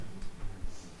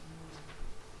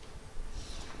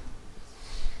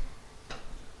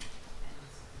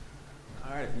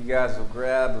if you guys will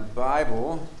grab a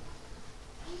Bible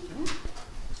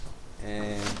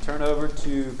and turn over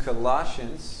to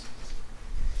Colossians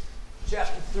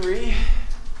chapter 3. I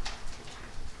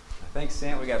think,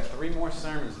 Sam, we got 3 more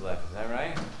sermons left. Is that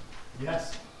right?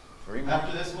 Yes. 3 more.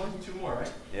 After this one, 2 more,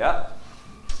 right? Yep.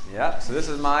 Yep. So this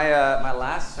is my my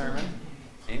last sermon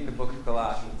in the book of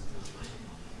Colossians.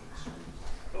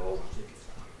 Oh.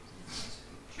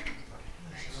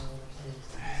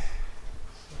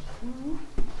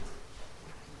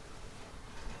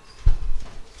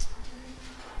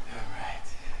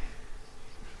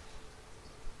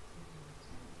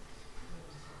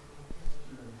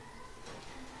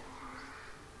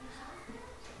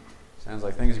 Sounds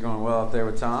like things are going well up there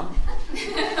with Tom.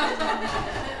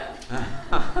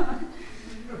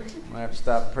 Might have to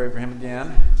stop and pray for him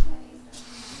again.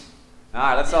 All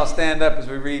right, let's all stand up as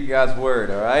we read God's Word,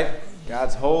 all right?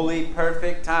 God's holy,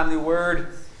 perfect, timely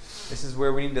Word. This is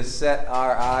where we need to set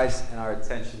our eyes and our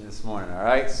attention this morning, all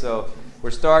right? So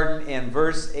we're starting in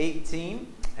verse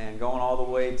 18 and going all the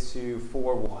way to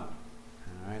 4:1. All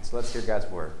right, so let's hear God's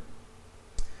Word.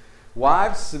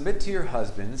 Wives, submit to your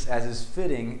husbands as is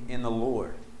fitting in the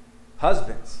Lord.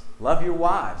 Husbands, love your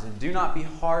wives and do not be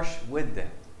harsh with them.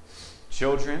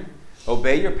 Children,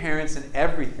 obey your parents in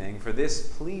everything, for this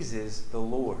pleases the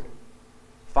Lord.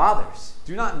 Fathers,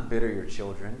 do not embitter your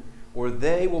children, or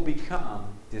they will become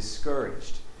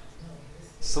discouraged.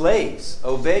 Slaves,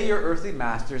 obey your earthly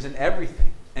masters in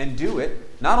everything, and do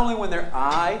it not only when their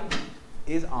eye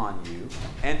is on you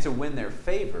and to win their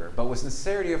favor, but with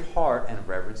sincerity of heart and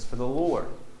reverence for the Lord.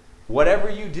 Whatever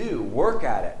you do, work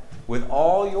at it with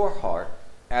all your heart,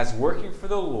 as working for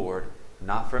the Lord,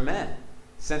 not for men,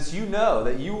 since you know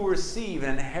that you will receive an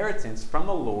inheritance from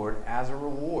the Lord as a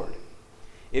reward.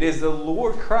 It is the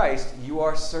Lord Christ you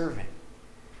are serving.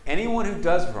 Anyone who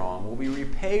does wrong will be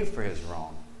repaid for his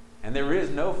wrong, and there is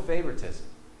no favoritism.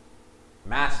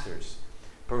 Masters,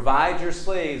 provide your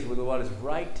slaves with what is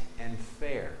right and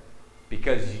fair,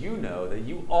 because you know that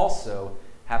you also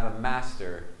have a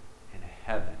master in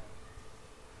heaven.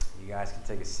 You guys can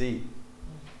take a seat.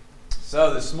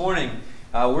 So this morning,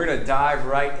 we're going to dive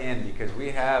right in because we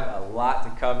have a lot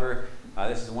to cover.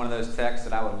 This is one of those texts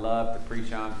that I would love to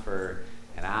preach on for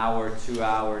an hour, 2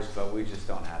 hours, but we just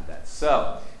don't have that.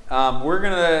 So we're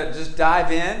going to just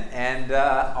dive in, and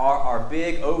our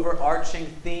big overarching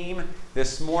theme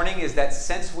this morning is that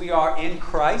since we are in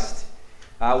Christ,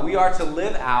 we are to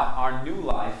live out our new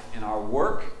life in our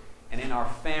work and in our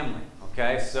family.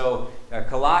 Okay, so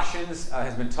Colossians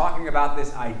has been talking about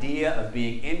this idea of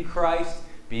being in Christ,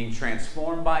 being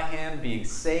transformed by Him, being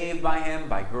saved by Him,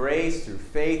 by grace through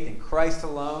faith in Christ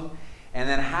alone, and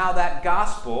then how that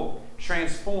gospel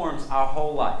transforms our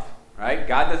whole life. Right?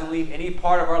 God doesn't leave any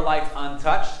part of our life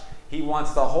untouched. He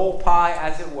wants the whole pie,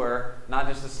 as it were, not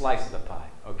just a slice of the pie.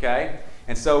 Okay?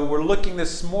 And so we're looking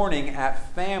this morning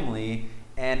at family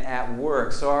and at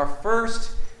work. So our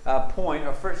first point,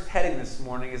 our first heading this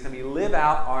morning is that we live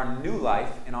out our new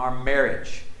life in our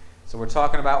marriage. So we're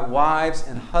talking about wives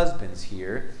and husbands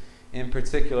here, in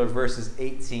particular verses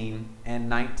 18 and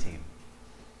 19.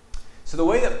 So the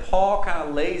way that Paul kind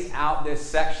of lays out this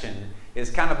section is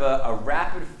kind of a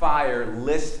rapid-fire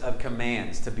list of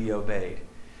commands to be obeyed.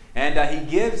 And he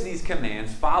gives these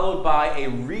commands followed by a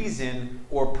reason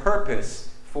or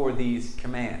purpose for these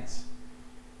commands.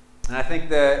 And I think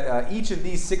that each of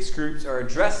these 6 groups are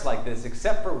addressed like this,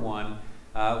 except for one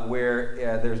where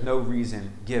there's no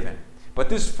reason given. But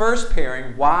this first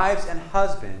pairing, wives and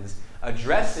husbands,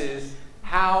 addresses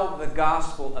how the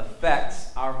gospel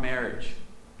affects our marriage,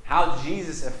 how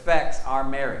Jesus affects our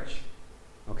marriage.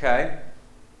 Okay?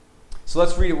 So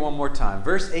let's read it one more time.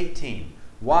 Verse 18,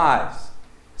 wives,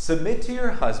 submit to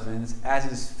your husbands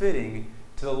as is fitting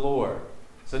to the Lord.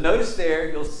 So notice there,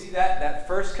 you'll see that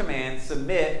first command,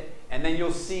 submit, and then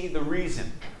you'll see the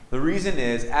reason. The reason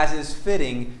is, as is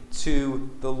fitting to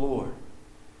the Lord.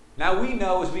 Now we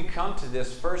know as we come to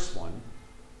this first one,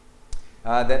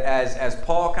 that as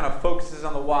Paul kind of focuses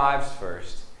on the wives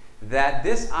first, that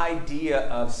this idea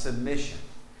of submission,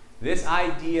 this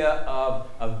idea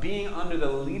of being under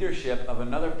the leadership of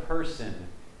another person,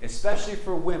 especially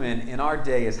for women in our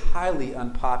day, is highly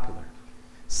unpopular.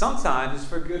 Sometimes it's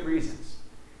for good reasons.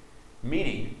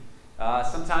 Meaning,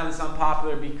 sometimes it's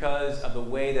unpopular because of the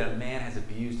way that a man has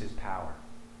abused his power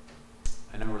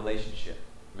in a relationship.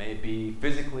 May it be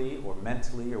physically or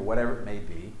mentally or whatever it may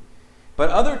be. But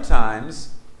other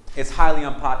times, it's highly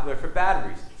unpopular for bad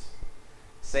reasons.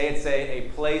 Say it's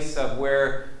a place of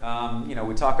where,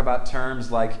 we talk about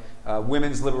terms like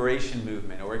women's liberation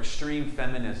movement or extreme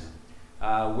feminism.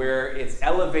 where it's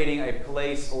elevating a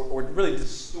place or really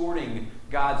distorting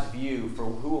God's view for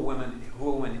who a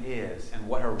woman is and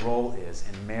what her role is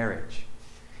in marriage.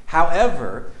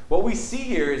 However, what we see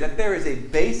here is that there is a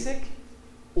basic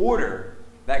order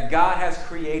that God has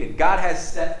created. God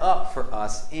has set up for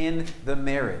us in the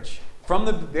marriage. From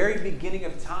the very beginning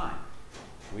of time,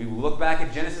 we look back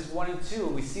at Genesis 1 and 2,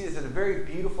 and we see this as a very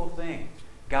beautiful thing.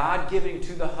 God giving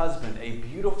to the husband a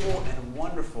beautiful and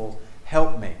wonderful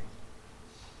helpmate.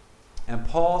 And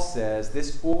Paul says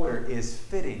this order is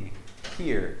fitting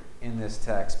here in this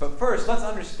text. But first, let's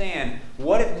understand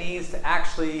what it means to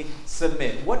actually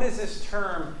submit. What does this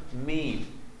term mean?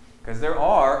 Because there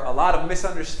are a lot of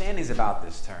misunderstandings about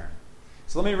this term.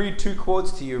 So let me read 2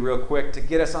 quotes to you real quick to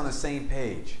get us on the same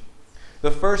page.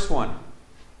 The first one,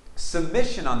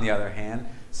 submission, on the other hand,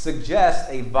 suggests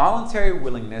a voluntary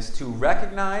willingness to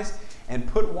recognize and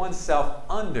put oneself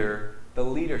under the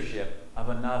leadership of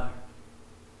another.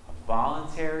 A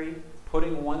voluntary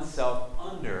putting oneself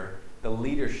under the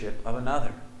leadership of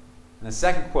another. And the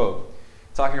second quote,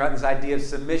 talking about this idea of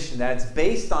submission, that it's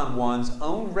based on one's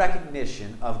own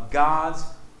recognition of God's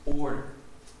order.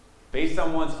 Based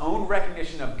on one's own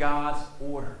recognition of God's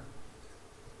order.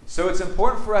 So it's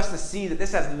important for us to see that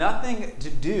this has nothing to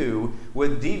do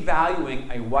with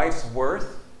devaluing a wife's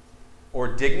worth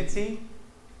or dignity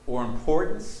or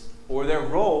importance or their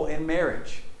role in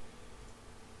marriage.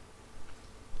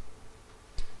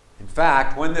 In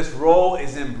fact, when this role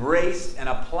is embraced and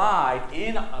applied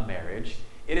in a marriage,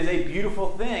 it is a beautiful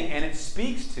thing, and it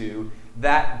speaks to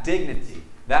that dignity,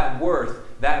 that worth,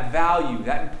 that value,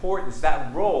 that importance,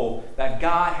 that role that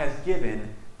God has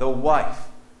given the wife.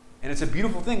 And it's a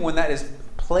beautiful thing when that is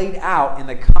played out in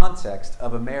the context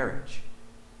of a marriage.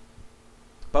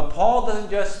 But Paul doesn't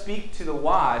just speak to the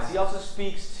wives, he also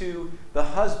speaks to the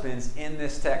husbands in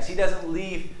this text. He doesn't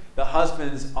leave the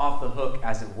husbands off the hook,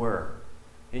 as it were.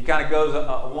 He kind of goes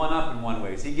one up in one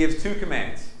way. He gives 2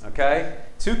 commands, okay?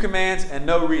 2 commands and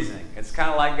no reasoning. It's kind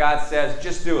of like God says,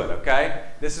 just do it, okay?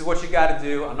 This is what you got to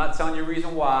do. I'm not telling you a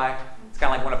reason why. It's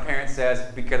kind of like when a parent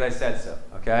says, because I said so,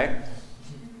 okay?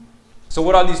 So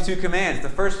what are these 2 commands? The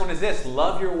first one is this: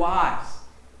 love your wives.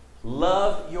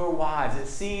 Love your wives. It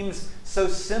seems so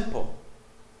simple,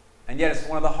 and yet it's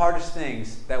one of the hardest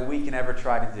things that we can ever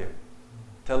try to do.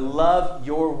 To love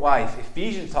your wife.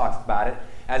 Ephesians talks about it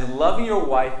as loving your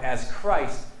wife as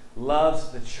Christ loves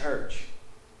the church.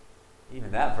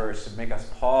 Even that verse should make us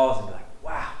pause and be like,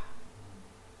 wow,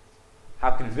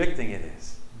 how convicting it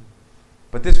is.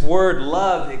 But this word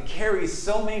love, it carries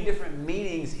so many different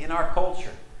meanings in our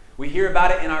culture. We hear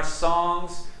about it in our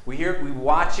songs, we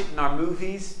watch it in our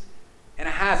movies, and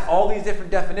it has all these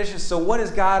different definitions. So what is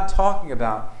God talking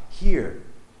about here?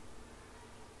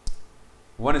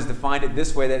 One has defined it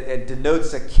this way, that it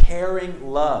denotes a caring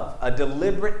love, a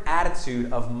deliberate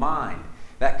attitude of mind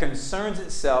that concerns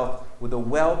itself with the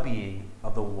well-being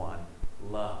of the one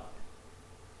loved.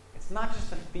 It's not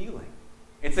just a feeling.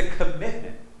 It's a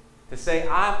commitment to say,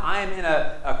 I am in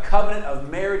a covenant of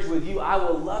marriage with you. I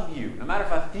will love you, no matter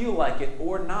if I feel like it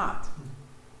or not.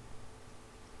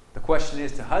 The question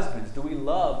is to husbands, do we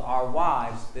love our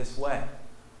wives this way?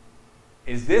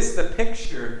 Is this the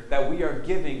picture that we are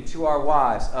giving to our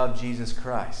wives of Jesus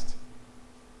Christ?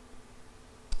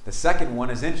 The second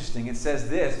one is interesting. It says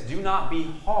this: do not be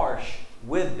harsh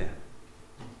with them.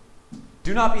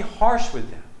 Do not be harsh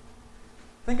with them.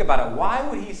 Think about it. Why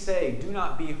would he say, do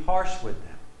not be harsh with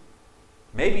them?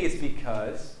 Maybe it's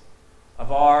because of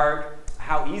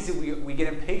how easy we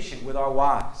get impatient with our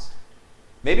wives.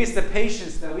 Maybe it's the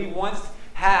patience that we once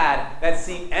had that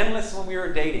seemed endless when we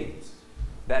were dating,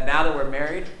 that now that we're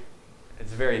married,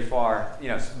 it's very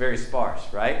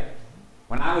sparse, right?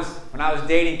 When I was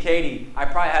dating Katie, I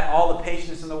probably had all the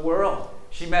patience in the world.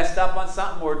 She messed up on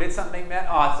something or did something,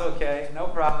 oh, it's okay, no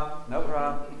problem.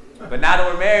 But now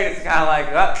that we're married, it's kind of like,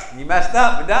 oh, you messed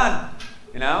up, we're done.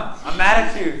 I'm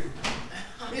mad at you,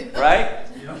 right?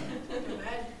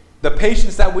 The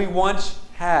patience that we once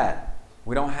had,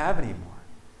 we don't have anymore.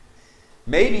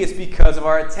 Maybe it's because of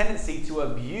our tendency to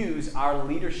abuse our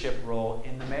leadership role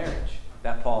in the marriage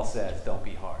that Paul says, don't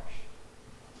be harsh.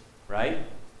 Right?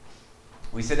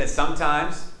 We said that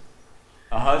sometimes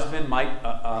a husband might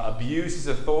abuse his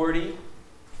authority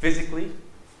physically,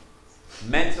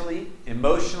 mentally,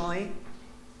 emotionally,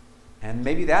 and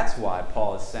maybe that's why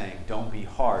Paul is saying, don't be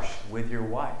harsh with your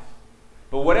wife.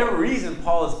 But whatever reason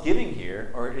Paul is giving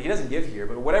here, or he doesn't give here,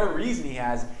 but whatever reason he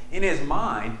has in his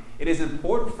mind, it is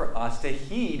important for us to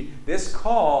heed this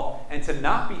call and to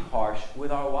not be harsh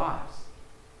with our wives,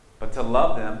 but to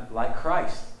love them like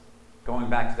Christ. Going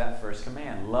back to that first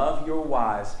command, love your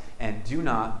wives and do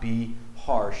not be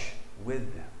harsh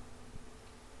with them.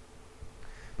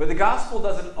 But the gospel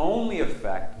doesn't only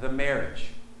affect the marriage.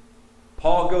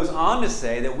 Paul goes on to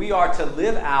say that we are to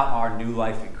live out our new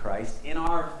life in Christ in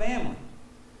our family.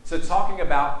 So talking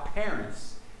about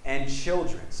parents and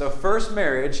children. So first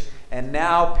marriage, and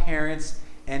now parents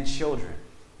and children.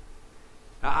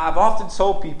 Now, I've often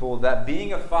told people that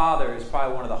being a father is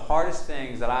probably one of the hardest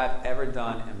things that I've ever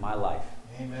done in my life.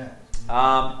 Amen.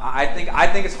 I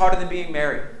think it's harder than being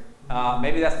married.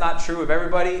 Maybe that's not true of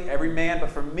everybody, every man,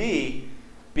 but for me,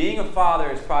 being a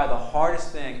father is probably the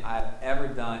hardest thing I've ever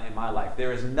done in my life.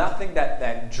 There is nothing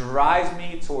that drives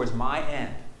me towards my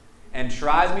end and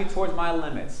tries me towards my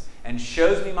limits and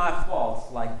shows me my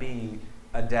faults like being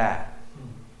a dad.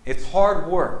 It's hard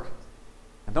work.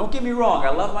 And don't get me wrong, I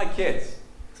love my kids.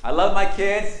 I love my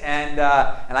kids, and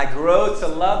I grow to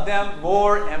love them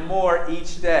more and more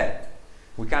each day.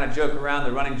 We kind of joke around,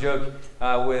 the running joke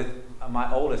with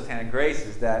my oldest, Hannah Grace,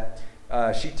 is that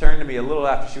she turned to me a little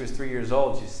after she was 3 years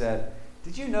old. She said,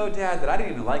 "Did you know, Dad, that I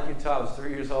didn't even like you until I was 3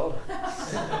 years old?"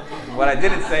 What I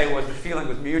didn't say was the feeling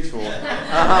was mutual.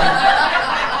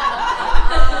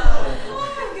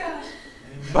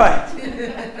 But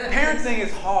parenting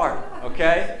is hard,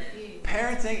 okay?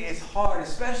 Parenting is hard,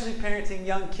 especially parenting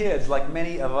young kids like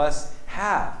many of us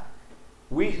have.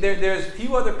 There's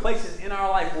few other places in our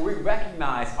life where we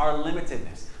recognize our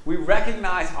limitedness. We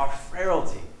recognize our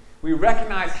frailty. We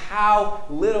recognize how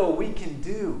little we can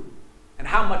do and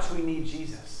how much we need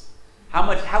Jesus.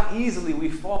 How easily we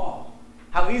fall.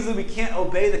 How easily we can't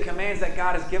obey the commands that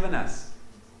God has given us.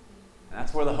 And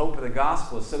that's where the hope of the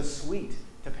gospel is so sweet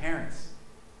to parents.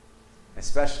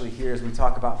 Especially here as we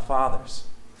talk about fathers.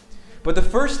 But the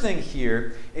first thing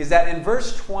here is that in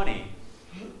verse 20,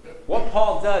 what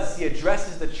Paul does is he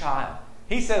addresses the child.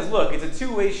 He says, look, it's a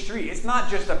two-way street. It's not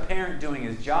just a parent doing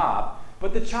his job,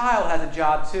 but the child has a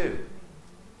job too.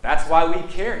 That's why we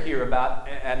care here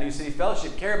at New City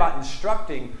Fellowship, care about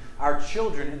instructing our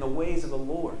children in the ways of the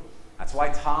Lord. That's why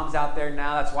Tom's out there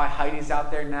now. That's why Heidi's out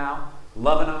there now,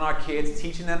 loving on our kids,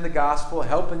 teaching them the gospel,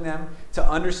 helping them to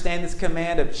understand this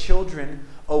command of children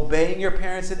obeying your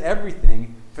parents in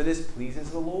everything, for this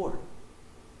pleases the Lord.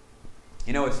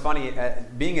 You know, it's funny,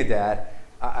 being a dad,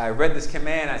 I read this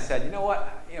command, I said, you know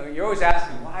what, you're always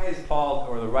asking, why is Paul,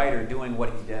 or the writer, doing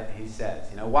what he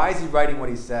says? Why is he writing what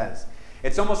he says?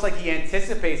 It's almost like he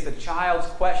anticipates the child's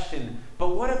question,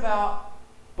 but what about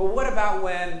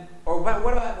when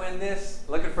this,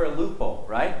 looking for a loophole,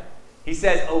 right? He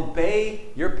says, obey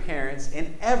your parents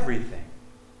in everything,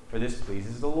 for this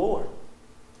pleases the Lord.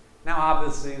 Now,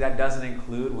 obviously, that doesn't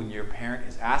include when your parent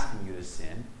is asking you to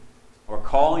sin or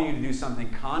calling you to do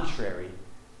something contrary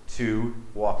to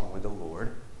walking with the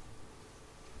Lord.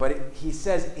 But he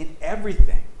says in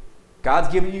everything, God's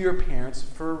given you your parents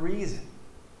for a reason.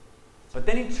 But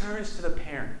then he turns to the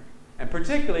parent, and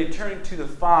particularly turning to the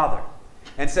father,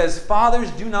 and says, fathers,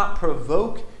 do not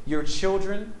provoke your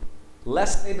children,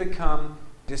 lest they become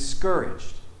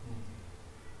discouraged.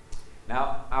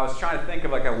 Now, I was trying to think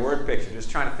of like a word picture, just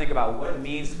trying to think about what it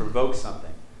means to provoke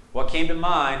something. What came to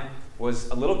mind was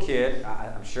a little kid,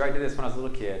 I'm sure I did this when I was a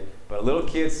little kid, but a little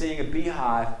kid seeing a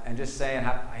beehive and just saying,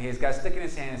 he's got a stick in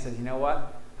his hand and says, you know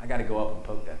what? I got to go up and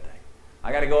poke that thing.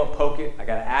 I got to go up, poke it. I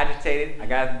got to agitate it. I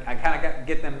kind of got to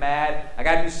get them mad. I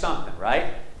got to do something,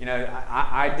 right?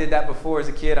 I did that before as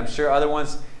a kid. I'm sure other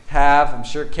ones have. I'm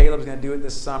sure Caleb's going to do it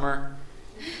this summer.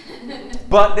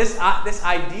 But this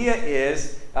idea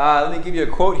is, let me give you a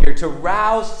quote here, to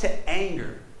rouse to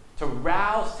anger. To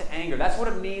rouse to anger. That's what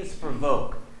it means to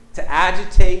provoke. To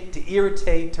agitate, to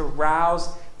irritate, to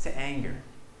rouse to anger.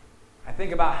 I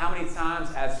think about how many times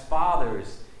as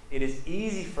fathers it is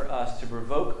easy for us to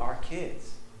provoke our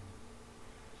kids.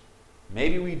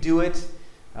 Maybe we do it,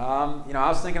 I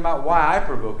was thinking about why I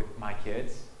provoke my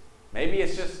kids. Maybe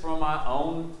it's just for my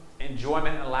own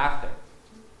enjoyment and laughter.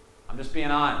 I'm just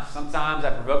being honest. Sometimes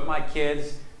I provoke my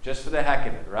kids just for the heck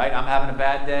of it, right? I'm having a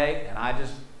bad day, and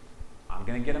I'm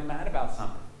going to get them mad about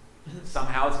something.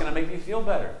 Somehow it's going to make me feel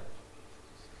better.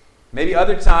 Maybe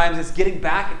other times it's getting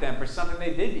back at them for something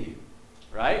they did to you,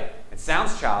 right? It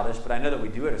sounds childish, but I know that we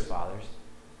do it as fathers.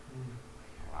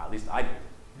 Or at least I do.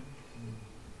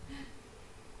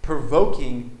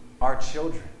 Provoking our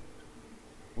children.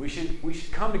 We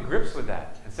should come to grips with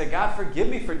that and say, God, forgive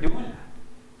me for doing that.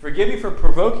 Forgive me for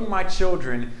provoking my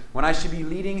children when I should be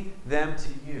leading them to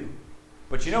you.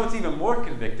 But you know what's even more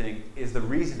convicting is the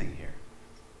reasoning here.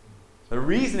 The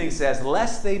reasoning says,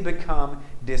 lest they become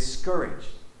discouraged.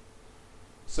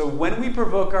 So when we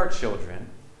provoke our children,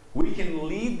 we can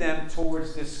lead them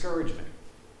towards discouragement.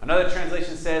 Another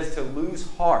translation says to lose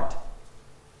heart.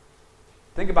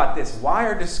 Think about this. Why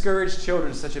are discouraged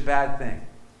children such a bad thing?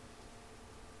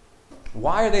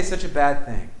 Why are they such a bad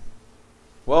thing?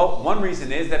 Well, one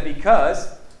reason is that because,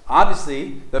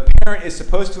 obviously, the parent is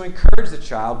supposed to encourage the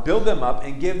child, build them up,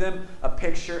 and give them a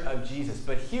picture of Jesus.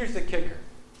 But here's the kicker.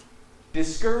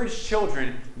 Discouraged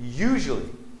children usually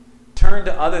turn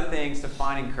to other things to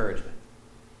find encouragement.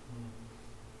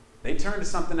 They turn to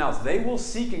something else. They will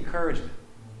seek encouragement.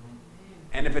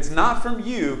 And if it's not from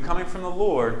you, coming from the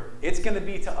Lord, it's going to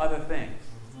be to other things,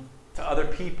 to other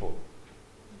people,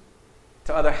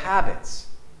 to other habits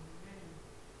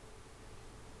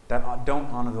that don't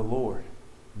honor the Lord.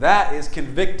 That is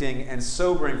convicting and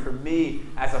sobering for me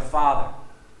as a father.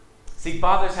 See,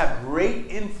 fathers have great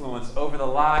influence over the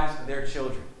lives of their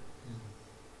children.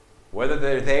 Whether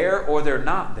they're there or they're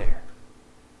not there.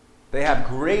 They have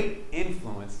great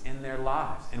influence in their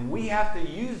lives. And we have to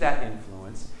use that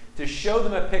influence to show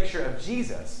them a picture of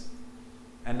Jesus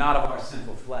and not of our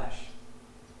sinful flesh.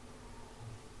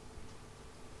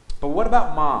 But what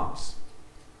about moms?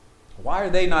 Why are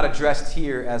they not addressed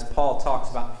here as Paul talks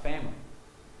about the family?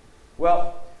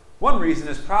 Well, one reason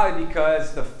is probably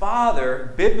because the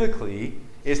father, biblically,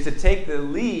 is to take the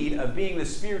lead of being the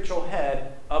spiritual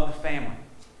head of the family.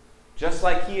 Just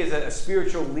like he is a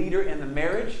spiritual leader in the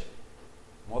marriage,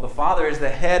 well, the father is the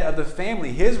head of the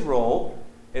family. His role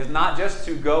is not just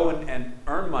to go and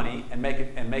earn money and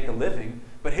make a living,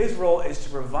 but his role is to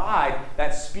provide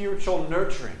that spiritual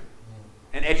nurturing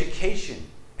and education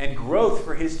and growth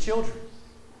for his children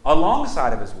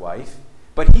alongside of his wife,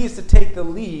 but he is to take the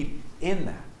lead in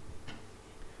that.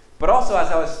 But also, as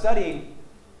I was studying,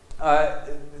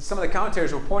 some of the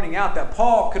commentators were pointing out that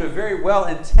Paul could have very well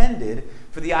intended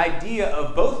for the idea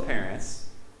of both parents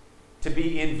to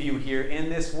be in view here in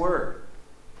this word.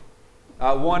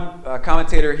 One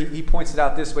commentator, he points it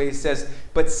out this way. He says,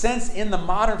 but since in the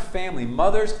modern family,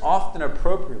 mothers often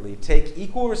appropriately take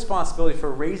equal responsibility for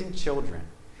raising children,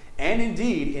 and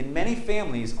indeed, in many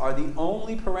families, are the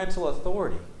only parental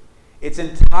authority, it's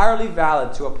entirely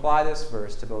valid to apply this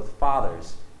verse to both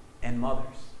fathers and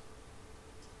mothers.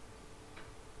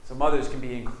 So mothers can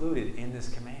be included in this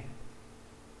command,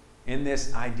 in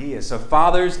this idea. So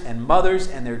fathers and mothers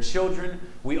and their children,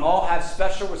 we all have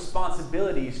special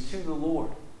responsibilities to the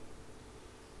Lord.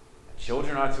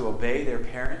 Children are to obey their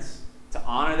parents, to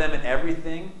honor them in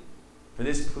everything. For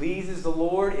this pleases the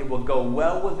Lord. It will go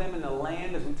well with them in the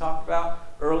land, as we talked about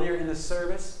earlier in the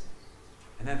service.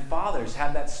 And then fathers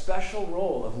have that special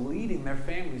role of leading their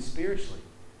families spiritually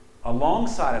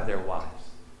alongside of their wives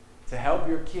to help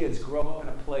your kids grow up in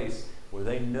a place where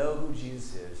they know who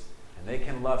Jesus is and they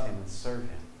can love him and serve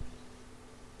him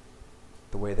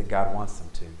the way that God wants them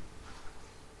to.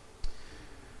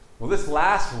 Well, this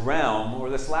last realm, or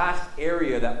this last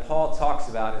area that Paul talks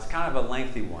about, is kind of a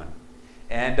lengthy one.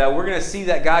 And we're going to see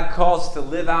that God calls us to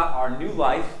live out our new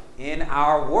life in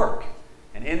our work.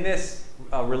 And in this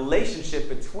relationship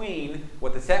between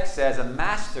what the text says, a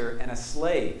master and a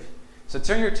slave. So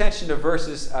turn your attention to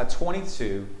verses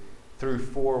 22 through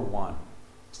 4:1.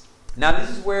 Now, this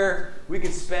is where we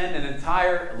could spend an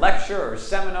entire lecture or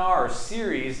seminar or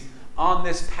series on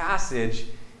this passage.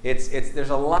 There's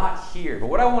a lot here. But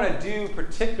what I want to do,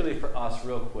 particularly for us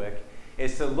real quick,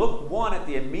 is to look, one, at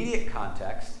the immediate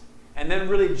context, and then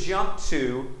really jump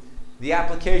to the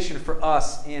application for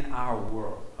us in our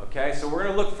world. Okay? So we're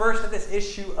going to look first at this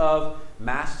issue of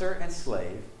master and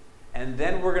slave, and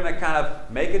then we're going to kind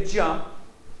of make a jump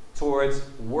towards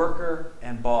worker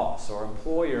and boss, or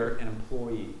employer and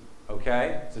employee.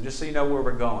 Okay? So just so you know where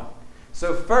we're going.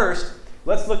 So first,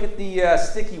 let's look at the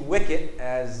sticky wicket,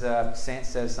 as Sant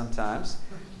says sometimes,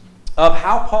 of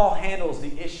how Paul handles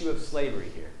the issue of slavery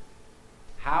here.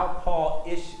 How Paul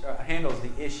handles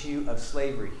the issue of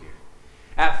slavery here.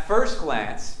 At first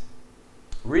glance,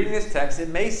 reading this text, it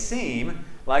may seem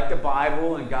like the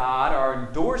Bible and God are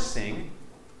endorsing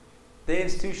the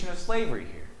institution of slavery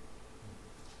here.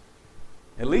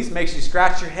 At least makes you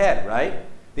scratch your head, right?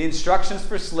 The instructions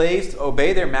for slaves to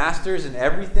obey their masters in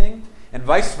everything, and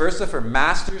vice versa for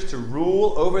masters to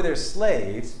rule over their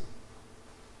slaves.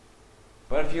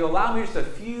 But if you allow me just a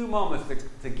few moments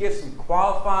to give some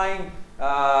qualifying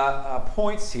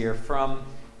points here from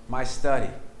my study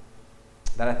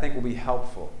that I think will be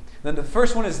helpful. Then the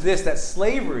first one is this, that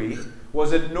slavery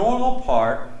was a normal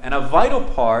part and a vital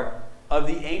part of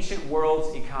the ancient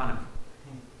world's economy.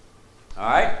 All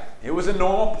right? It was a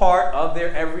normal part of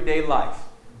their everyday life.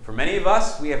 For many of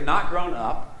us, we have not grown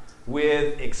up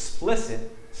with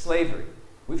explicit slavery.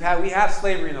 We have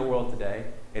slavery in the world today.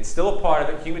 It's still a part of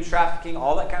it. Human trafficking,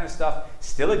 all that kind of stuff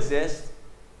still exists.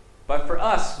 But for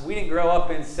us, we didn't grow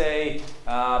up in, say,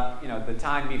 the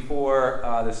time before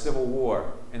the Civil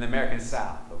War in the American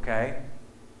South, okay?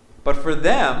 But for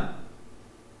them,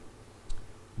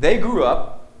 they grew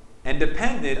up and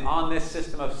depended on this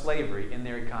system of slavery in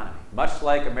their economy, much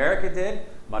like America did,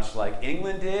 much like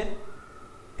England did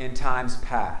in times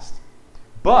past.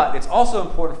 But it's also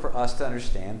important for us to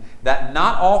understand that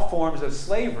not all forms of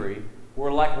slavery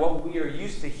were like what we are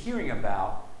used to hearing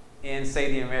about in,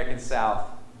 say, the American South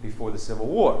before the Civil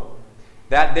War.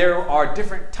 That there are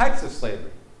different types of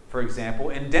slavery. For example,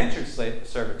 indentured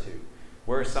servitude,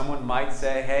 where someone might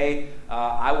say, hey,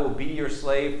 I will be your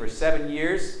slave for 7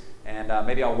 years, and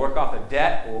maybe I'll work off a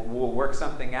debt, or we'll work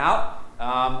something out.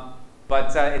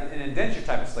 But an indentured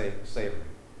type of slavery.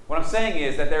 What I'm saying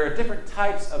is that there are different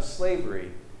types of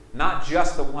slavery, not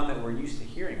just the one that we're used to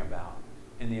hearing about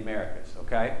in the Americas,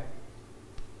 okay?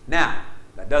 Now,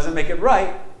 that doesn't make it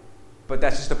right, but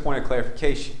that's just a point of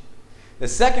clarification. The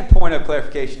second point of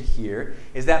clarification here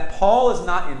is that Paul is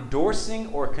not endorsing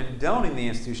or condoning the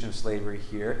institution of slavery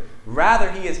here.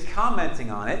 Rather, he is commenting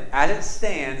on it as it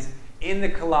stands in the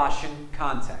Colossian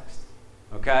context.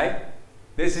 Okay?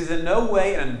 This is in no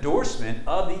way an endorsement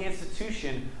of the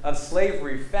institution of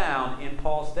slavery found in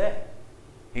Paul's day.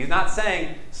 He's not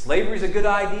saying slavery is a good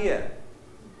idea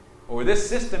or this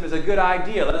system is a good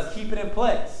idea, let's keep it in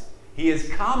place. He is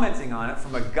commenting on it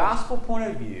from a gospel point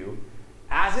of view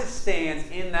as it stands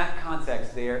in that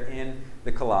context there in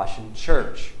the Colossian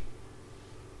church.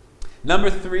 Number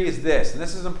 3 is this, and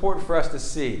this is important for us to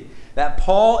see, that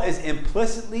Paul is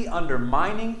implicitly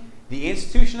undermining the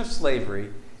institution of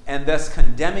slavery and thus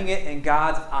condemning it in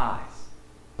God's eyes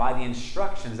by the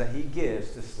instructions that he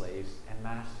gives to slaves and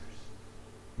masters.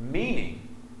 Meaning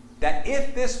that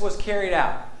if this was carried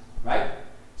out, right?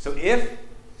 So if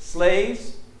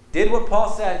slaves did what Paul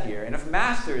said here, and if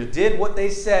masters did what they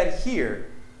said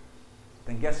here,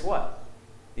 then guess what?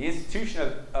 The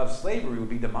institution of slavery would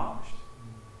be demolished.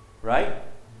 Right?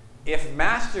 If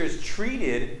masters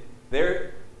treated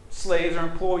their slaves or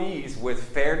employees with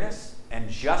fairness and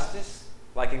justice,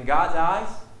 like in God's eyes,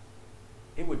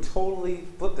 it would totally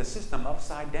flip the system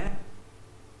upside down.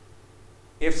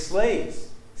 If slaves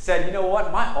said, you know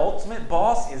what, my ultimate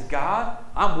boss is God,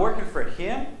 I'm working for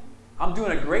him, I'm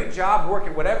doing a great job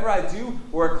working whatever I do,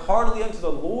 work heartily unto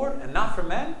the Lord and not for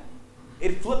men,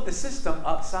 it flipped the system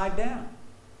upside down.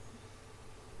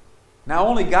 Now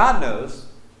only God knows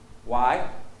why,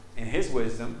 in his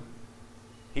wisdom,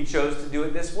 he chose to do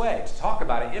it this way, to talk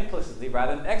about it implicitly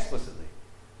rather than explicitly.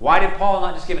 Why did Paul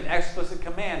not just give an explicit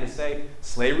command to say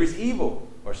slavery is evil,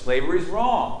 or slavery is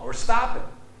wrong, or stop it?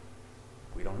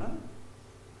 We don't know.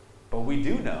 But we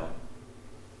do know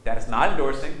that it's not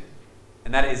endorsing,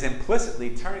 and that it is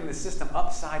implicitly turning the system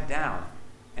upside down,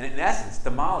 and in essence,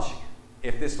 demolishing it,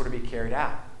 if this were to be carried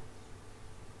out.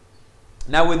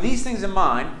 Now, with these things in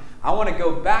mind, I want to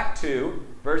go back to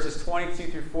verses 22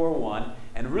 through 4:1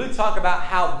 and really talk about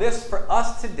how this, for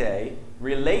us today,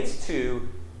 relates to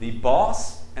the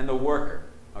boss and the worker.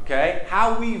 Okay?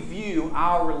 How we view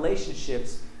our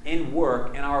relationships in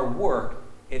work and our work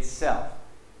itself.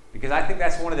 Because I think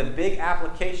that's one of the big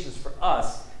applications for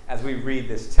us as we read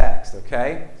this text.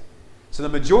 Okay? So the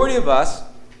majority of us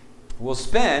will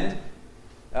spend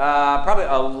probably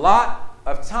a lot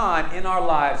of time in our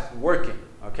lives working.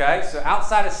 Okay? So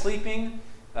outside of sleeping,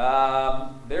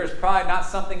 there's probably not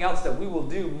something else that we will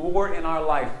do more in our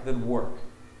life than work.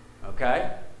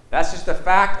 Okay? That's just a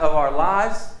fact of our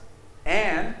lives,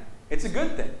 and it's a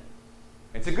good thing.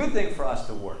 It's a good thing for us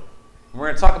to work. And we're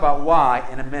going to talk about why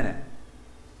in a minute.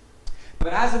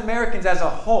 But as Americans as a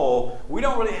whole, we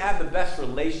don't really have the best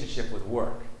relationship with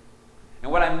work. And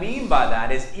what I mean by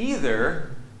that is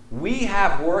either we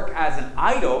have work as an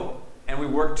idol and we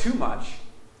work too much,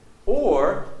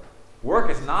 or work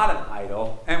is not an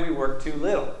idol and we work too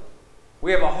little.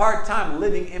 We have a hard time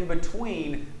living in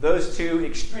between those two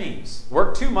extremes.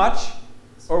 Work too much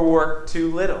or work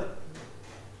too little.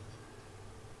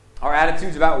 Our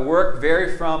attitudes about work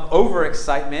vary from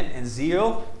overexcitement and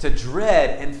zeal to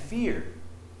dread and fear.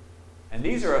 And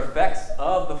these are effects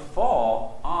of the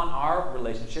fall on our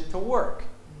relationship to work.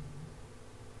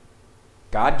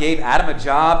 God gave Adam a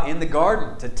job in the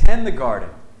garden to tend the garden.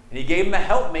 And he gave him a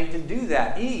helpmate to do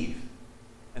that, Eve.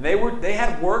 And they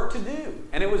had work to do.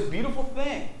 And it was a beautiful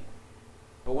thing.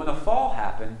 But when the fall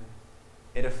happened,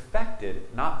 it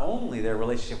affected not only their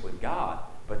relationship with God,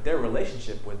 but their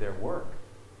relationship with their work.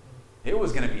 It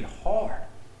was going to be hard.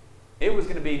 It was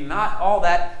going to be not all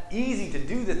that easy to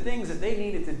do the things that they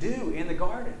needed to do in the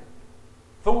garden.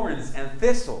 Thorns and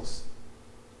thistles.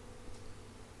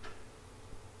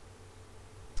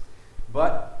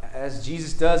 But as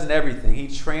Jesus does in everything, he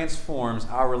transforms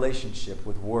our relationship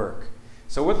with work.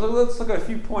 So let's look at a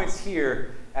few points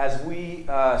here as we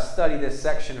study this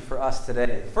section for us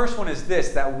today. The first one is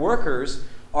this, that workers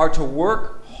are to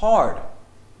work hard.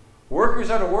 Workers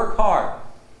are to work hard.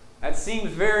 That seems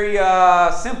very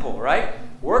simple, right?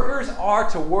 Workers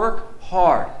are to work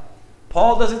hard.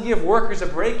 Paul doesn't give workers a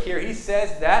break here. He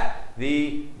says that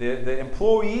the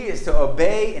employee is to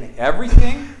obey in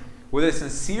everything with a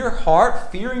sincere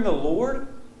heart, fearing the Lord.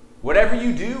 Whatever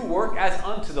you do, work as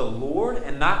unto the Lord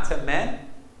and not to men.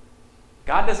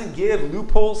 God doesn't give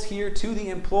loopholes here to the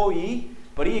employee,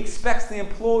 but he expects the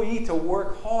employee to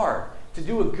work hard, to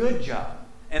do a good job,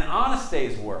 an honest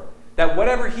day's work, that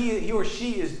whatever he or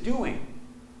she is doing,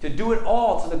 to do it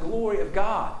all to the glory of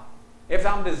God. If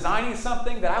I'm designing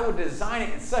something, that I would design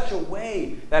it in such a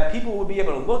way that people would be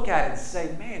able to look at it and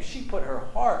say, man, she put her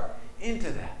heart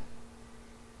into that.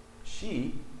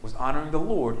 She was honoring the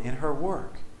Lord in her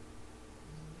work.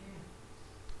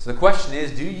 So the question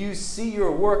is, do you see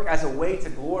your work as a way to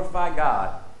glorify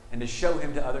God and to show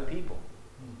him to other people?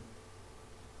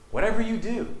 Whatever you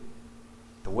do,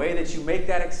 the way that you make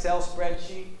that Excel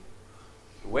spreadsheet,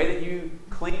 the way that you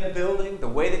clean a building, the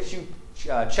way that you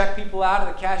check people out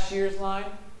of the cashier's line,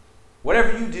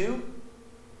 whatever you do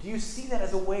you see that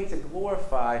as a way to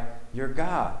glorify your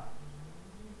God?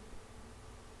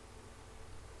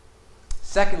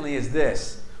 Secondly is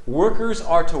this, workers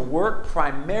are to work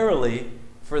primarily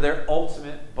for their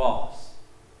ultimate boss.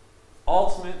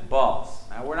 Ultimate boss.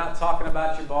 Now, we're not talking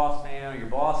about your boss man or your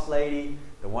boss lady,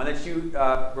 the one that you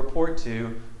report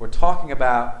to. We're talking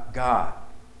about God.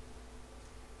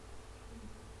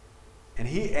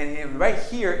 And right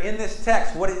here in this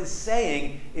text, what it is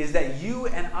saying is that you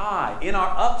and I, in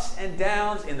our ups and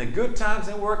downs, in the good times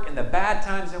in work, in the bad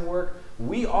times in work,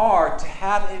 we are to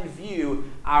have in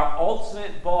view our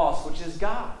ultimate boss, which is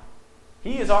God.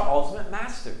 He is our ultimate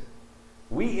master.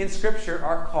 We in Scripture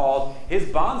are called his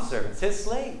bondservants, his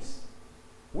slaves.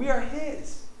 We are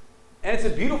his. And it's a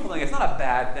beautiful thing. It's not a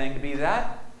bad thing to be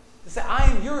that. To say, I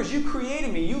am yours. You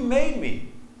created me. You made me.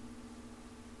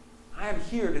 I am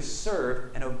here to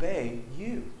serve and obey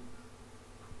you.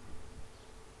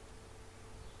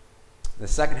 The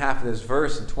second half of this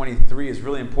verse in 23 is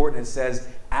really important. It says,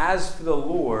 as for the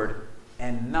Lord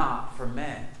and not for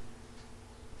men.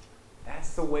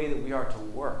 That's the way that we are to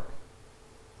work.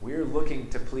 We're looking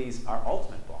to please our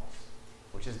ultimate boss,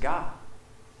 which is God.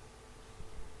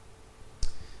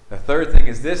 The third thing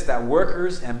is this, that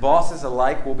workers and bosses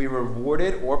alike will be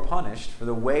rewarded or punished for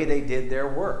the way they did their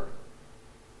work.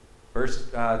 Verse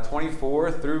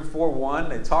 24 through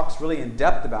 4:1, it talks really in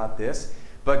depth about this.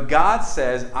 But God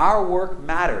says our work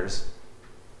matters,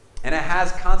 and it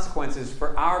has consequences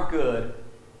for our good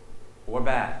or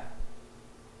bad.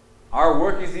 Our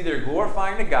work is either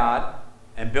glorifying to God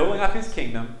and building up his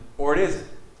kingdom, or it isn't.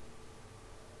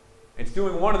 It's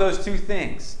doing one of those two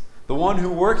things. The one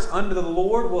who works under the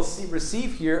Lord will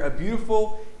receive here a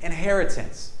beautiful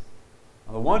inheritance.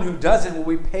 The one who doesn't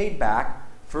will be paid back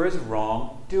for his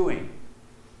wrongdoing.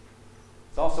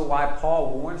 It's also why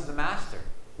Paul warns the master,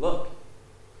 look,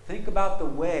 think about the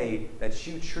way that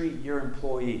you treat your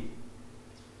employee.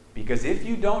 Because if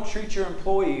you don't treat your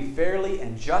employee fairly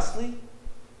and justly,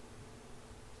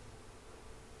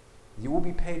 you will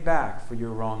be paid back for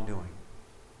your wrongdoing.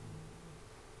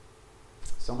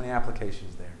 So many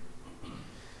applications there.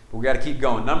 But we got to keep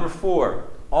going. Number 4,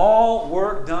 all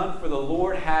work done for the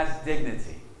Lord has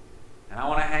dignity. And I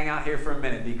want to hang out here for a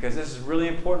minute because this is really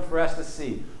important for us to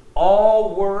see.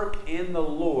 All work in the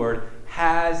Lord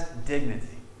has dignity.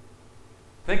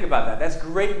 Think about that. That's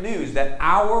great news that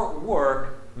our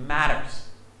work matters.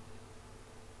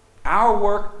 Our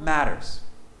work matters.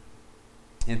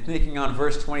 In thinking on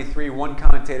verse 23, one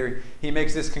commentator, he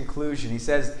makes this conclusion. He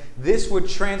says, this would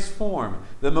transform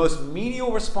the most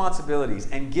menial responsibilities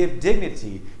and give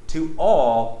dignity to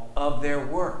all of their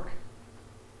work.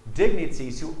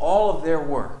 Dignity to all of their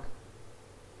work.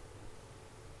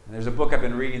 And there's a book I've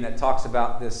been reading that talks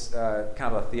about this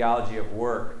kind of a theology of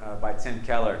work by Tim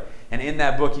Keller. And in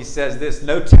that book he says this,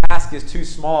 no task is too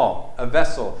small a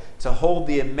vessel to hold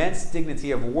the immense dignity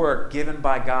of work given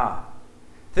by God.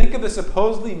 Think of the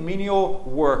supposedly menial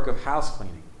work of house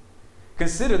cleaning.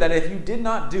 Consider that if you did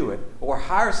not do it or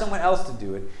hire someone else to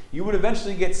do it, you would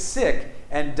eventually get sick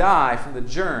and die from the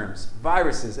germs,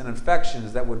 viruses, and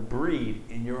infections that would breed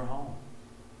in your home.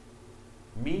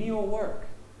 Menial work,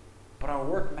 but our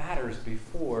work matters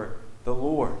before the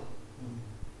Lord.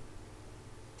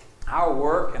 Our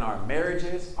work in our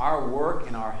marriages, our work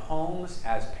in our homes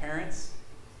as parents,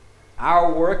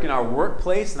 our work in our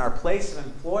workplace and our place of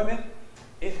employment,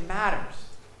 it matters.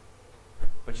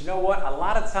 But you know what? A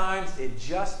lot of times it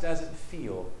just doesn't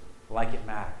feel like it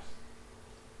matters.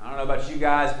 I don't know about you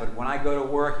guys, but when I go to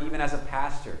work, even as a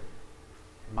pastor,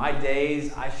 my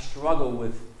days, I struggle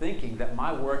with thinking that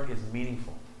my work is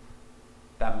meaningful,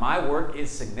 that my work is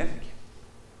significant,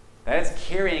 that it's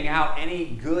carrying out any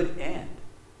good end.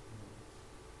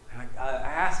 And I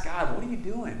ask God, what are you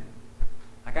doing?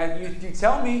 You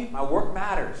tell me my work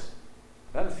matters.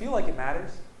 It doesn't feel like it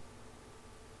matters.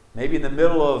 Maybe in the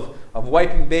middle of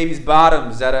wiping babies'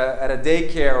 bottoms at a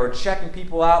daycare, or checking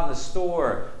people out in the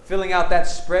store, filling out that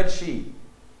spreadsheet,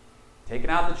 taking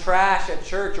out the trash at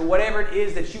church, or whatever it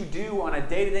is that you do on a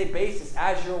day-to-day basis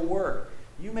as your work,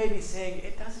 you may be saying,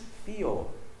 it doesn't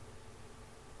feel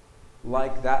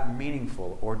like that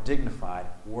meaningful or dignified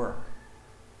work.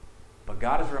 But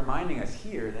God is reminding us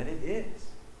here that it is.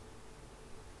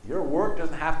 Your work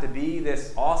doesn't have to be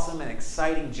this awesome and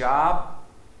exciting job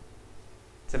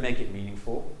to make it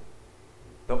meaningful.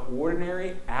 The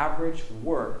ordinary, average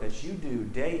work that you do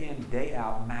day in, day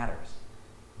out matters.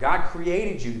 God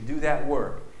created you to do that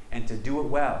work and to do it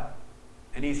well.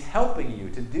 And He's helping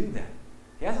you to do that.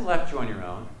 He hasn't left you on your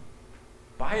own.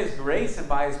 By His grace and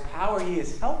by His power, He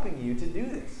is helping you to do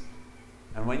this.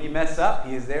 And when you mess up,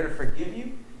 He is there to forgive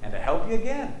you and to help you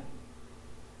again.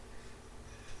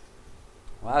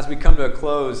 Well, as we come to a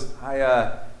close,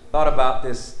 I thought about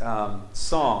this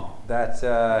song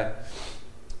that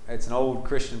it's an old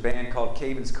Christian band called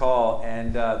Caven's Call,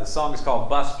 and the song is called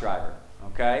Bus Driver,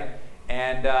 okay?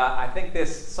 And I think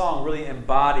this song really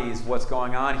embodies what's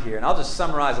going on here, and I'll just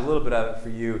summarize a little bit of it for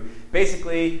you.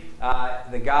 Basically,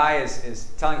 the guy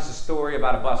is telling us a story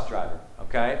about a bus driver,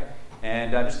 okay?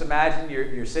 And just imagine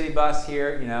your city bus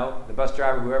here, you know, the bus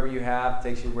driver, whoever you have,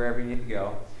 takes you wherever you need to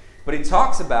go. But he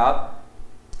talks about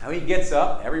how he gets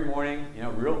up every morning, you know,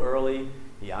 real early.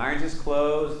 He irons his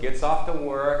clothes, gets off to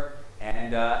work,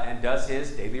 and does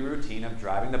his daily routine of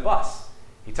driving the bus.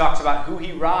 He talks about who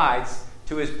he rides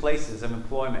to his places of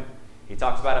employment. He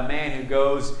talks about a man who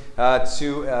goes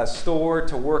to a store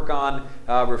to work on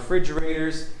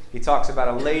refrigerators. He talks about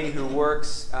a lady who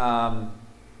works in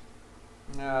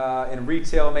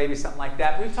retail, maybe something like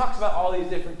that. But he talks about all these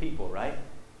different people, right?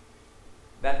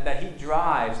 That he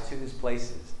drives to his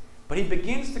places. But he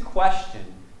begins to question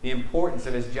the importance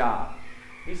of his job.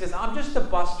 He says, I'm just a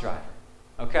bus driver,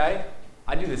 okay?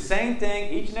 I do the same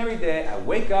thing each and every day. I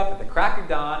wake up at the crack of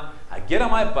dawn, I get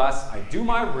on my bus, I do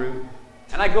my route,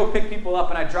 and I go pick people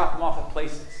up and I drop them off at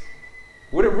places.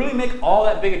 Would it really make all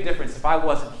that big a difference if I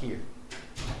wasn't here?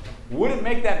 Would it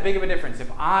make that big of a difference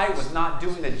if I was not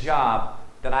doing the job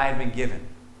that I had been given?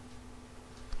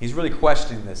 He's really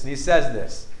questioning this, and he says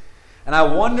this, and I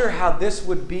wonder how this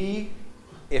would be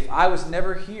if I was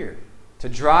never here to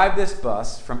drive this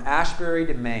bus from Ashbury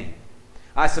to Maine.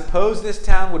 I suppose this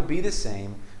town would be the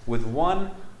same with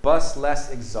one bus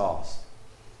less exhaust.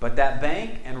 But that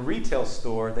bank and retail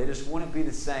store, they just wouldn't be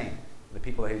the same, the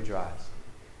people that he drives.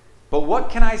 But what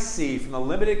can I see from the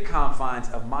limited confines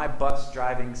of my bus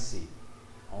driving seat?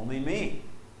 Only me.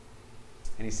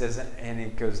 And he says, and he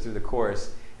goes through the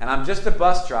chorus, and I'm just a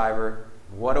bus driver,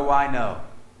 what do I know?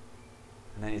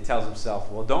 And then he tells himself,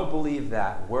 well, don't believe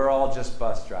that. We're all just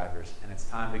bus drivers, and it's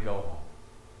time to go home.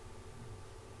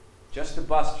 Just a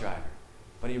bus driver.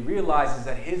 But he realizes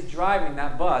that his driving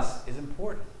that bus is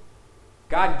important.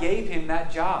 God gave him that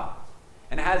job.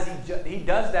 And as he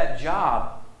does that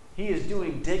job, he is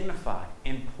doing dignified,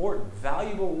 important,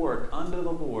 valuable work unto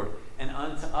the Lord and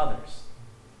unto others.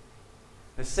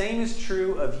 The same is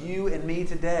true of you and me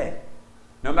today.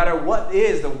 No matter what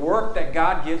is the work that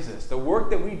God gives us, the work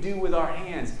that we do with our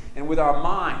hands and with our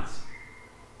minds,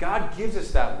 God gives us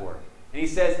that work. And He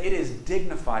says it is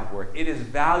dignified work. It is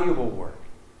valuable work.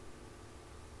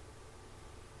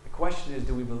 The question is,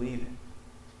 do we believe it?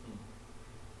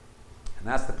 And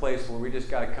that's the place where we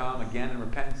just got to come again in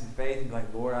repentance and faith and be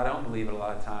like, Lord, I don't believe it a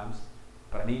lot of times,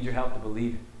 but I need your help to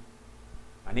believe it.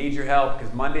 I need your help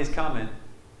because Monday's coming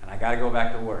and I got to go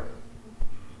back to work.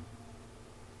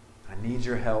 I need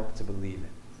your help to believe it.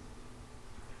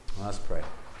 Well, let's pray.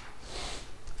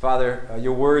 Father,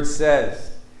 your word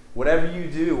says, whatever you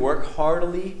do, work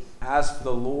heartily as for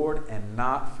the Lord and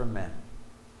not for men.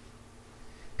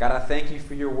 God, I thank you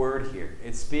for your word here.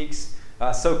 It speaks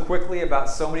so quickly about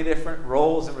so many different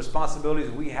roles and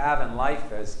responsibilities we have in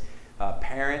life as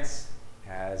parents,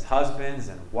 as husbands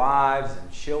and wives and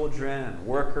children and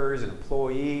workers and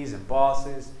employees and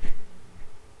bosses.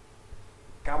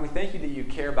 God, we thank you that you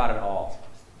care about it all.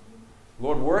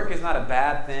 Lord, work is not a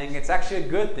bad thing. It's actually a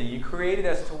good thing. You created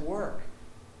us to work.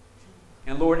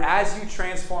 And Lord, as you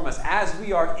transform us, as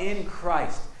we are in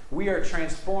Christ, We are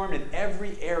transformed in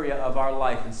every area of our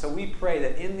life. And so we pray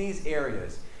that in these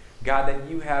areas, God, that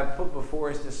you have put before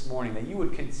us this morning, that you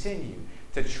would continue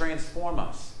to transform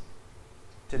us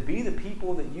to be the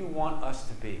people that you want us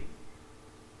to be.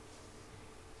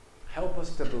 Help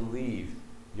us to believe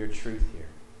your truth here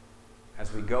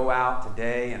as we go out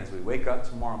today and as we wake up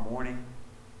tomorrow morning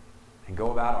and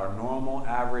go about our normal,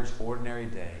 average, ordinary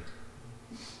day.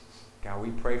 God,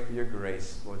 we pray for your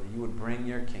grace, Lord, that you would bring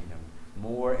your kingdom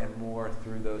more and more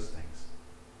through those things.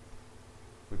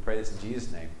 We pray this in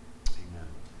Jesus' name.